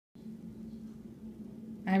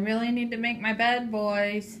I really need to make my bed,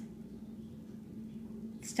 boys.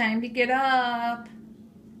 It's time to get up.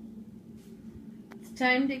 It's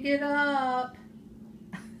time to get up.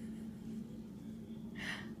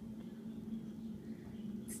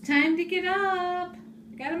 It's time to get up.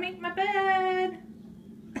 I gotta make my bed.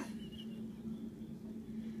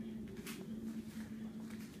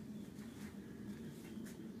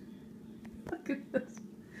 Look at this.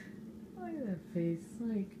 Look at that face.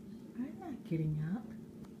 Like, I'm not getting up.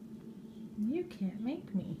 You can't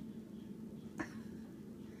make me.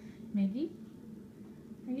 Maggie,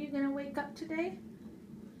 are you gonna wake up today?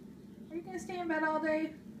 Are you gonna stay in bed all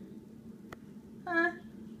day? Huh?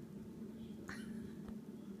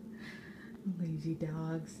 Lazy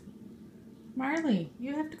dogs. Marley,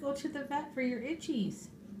 you have to go to the vet for your itchies.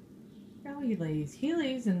 How he lays. He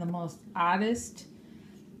lays in the most oddest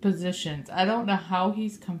positions. I don't know how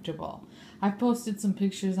he's comfortable. I've posted some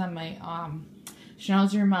pictures on my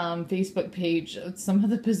Schnauzer Mom Facebook page of some of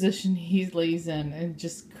the position he lays in and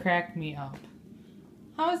just crack me up.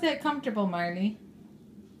 How is that comfortable, Marley?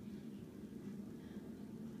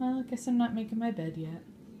 Well, I guess I'm not making my bed yet.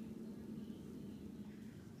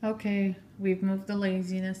 Okay, we've moved the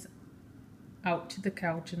laziness out to the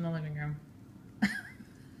couch in the living room.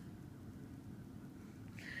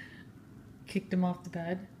 Kicked him off the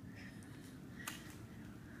bed.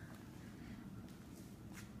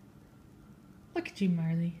 Look at you,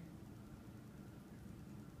 Marley.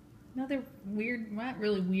 Another weird, not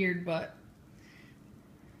really weird, but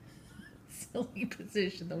silly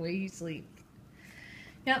position, the way you sleep.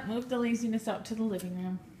 Yep, move the laziness out to the living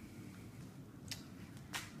room.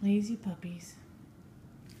 Lazy puppies.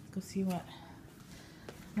 Let's go see what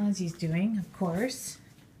Mozzie's doing, of course.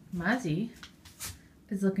 Mozzie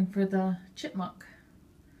is looking for the chipmunk,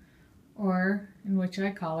 or in which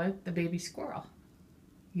I call it, the baby squirrel.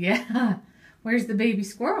 Yeah, where's the baby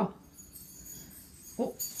squirrel?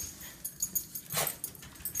 Oh.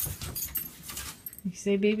 You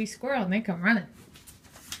say baby squirrel and they come running.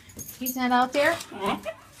 He's not out there?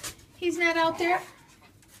 He's not out there?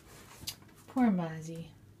 Poor Mozzie.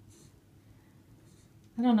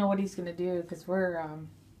 I don't know what he's going to do because we're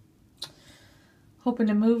hoping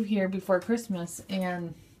to move here before Christmas,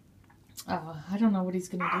 and I don't know what he's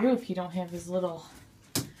going to do if he don't have his little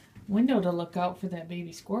window to look out for that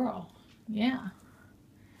baby squirrel. Yeah.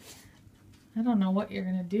 I don't know what you're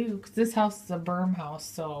going to do because this house is a berm house,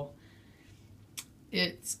 so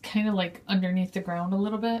it's kind of like underneath the ground a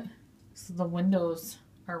little bit. So the windows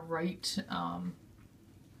are right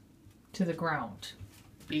to the ground,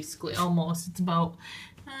 basically, almost. It's about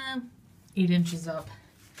 8 inches up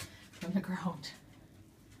from the ground.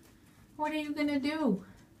 What are you going to do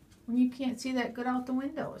when you can't see that good out the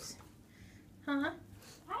windows? Huh?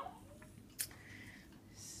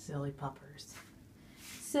 Silly puppers.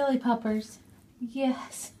 Silly puppers.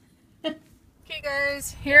 Yes. Okay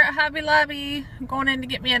guys, here at Hobby Lobby, I'm going in to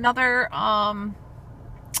get me another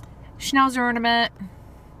Schnauzer ornament.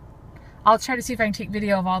 I'll try to see if I can take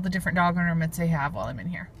video of all the different dog ornaments they have while I'm in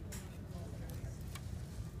here.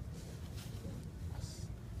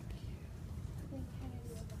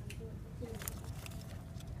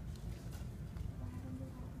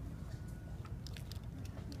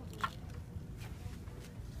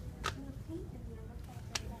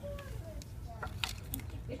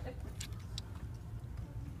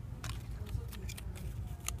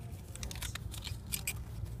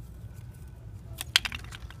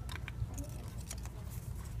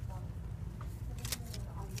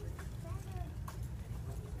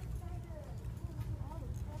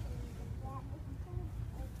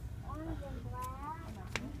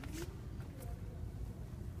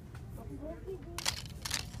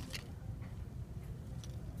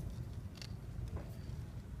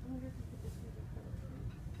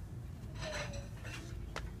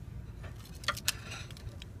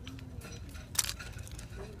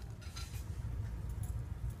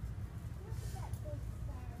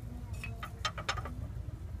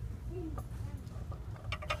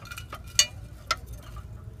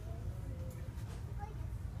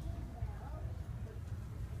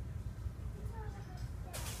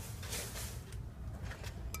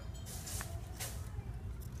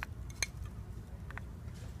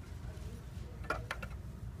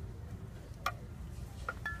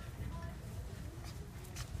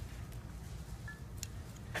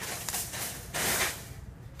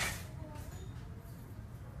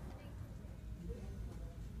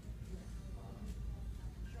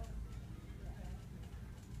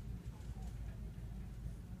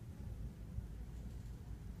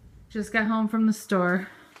 Just got home from the store.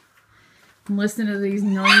 I'm listening to these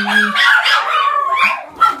noisy...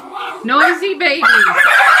 Noisy babies.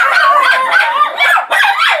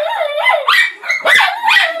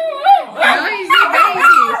 Noisy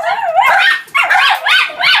babies.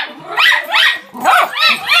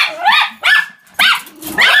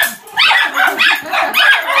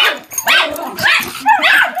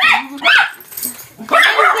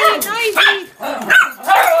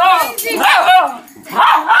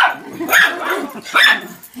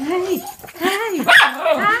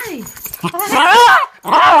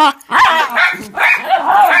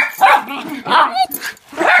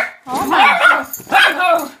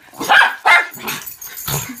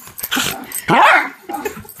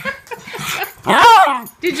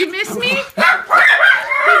 Did you miss me?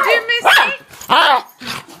 Did you miss me?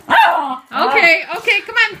 Okay,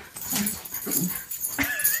 come on.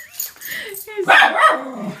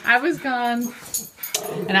 I was gone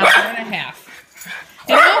an hour and a half.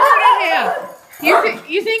 An hour and a half.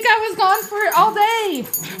 You think I was gone for all day?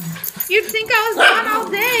 You'd think I was gone all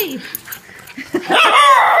day.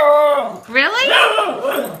 Really?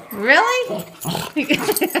 Really?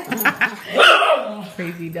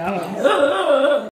 Crazy dogs.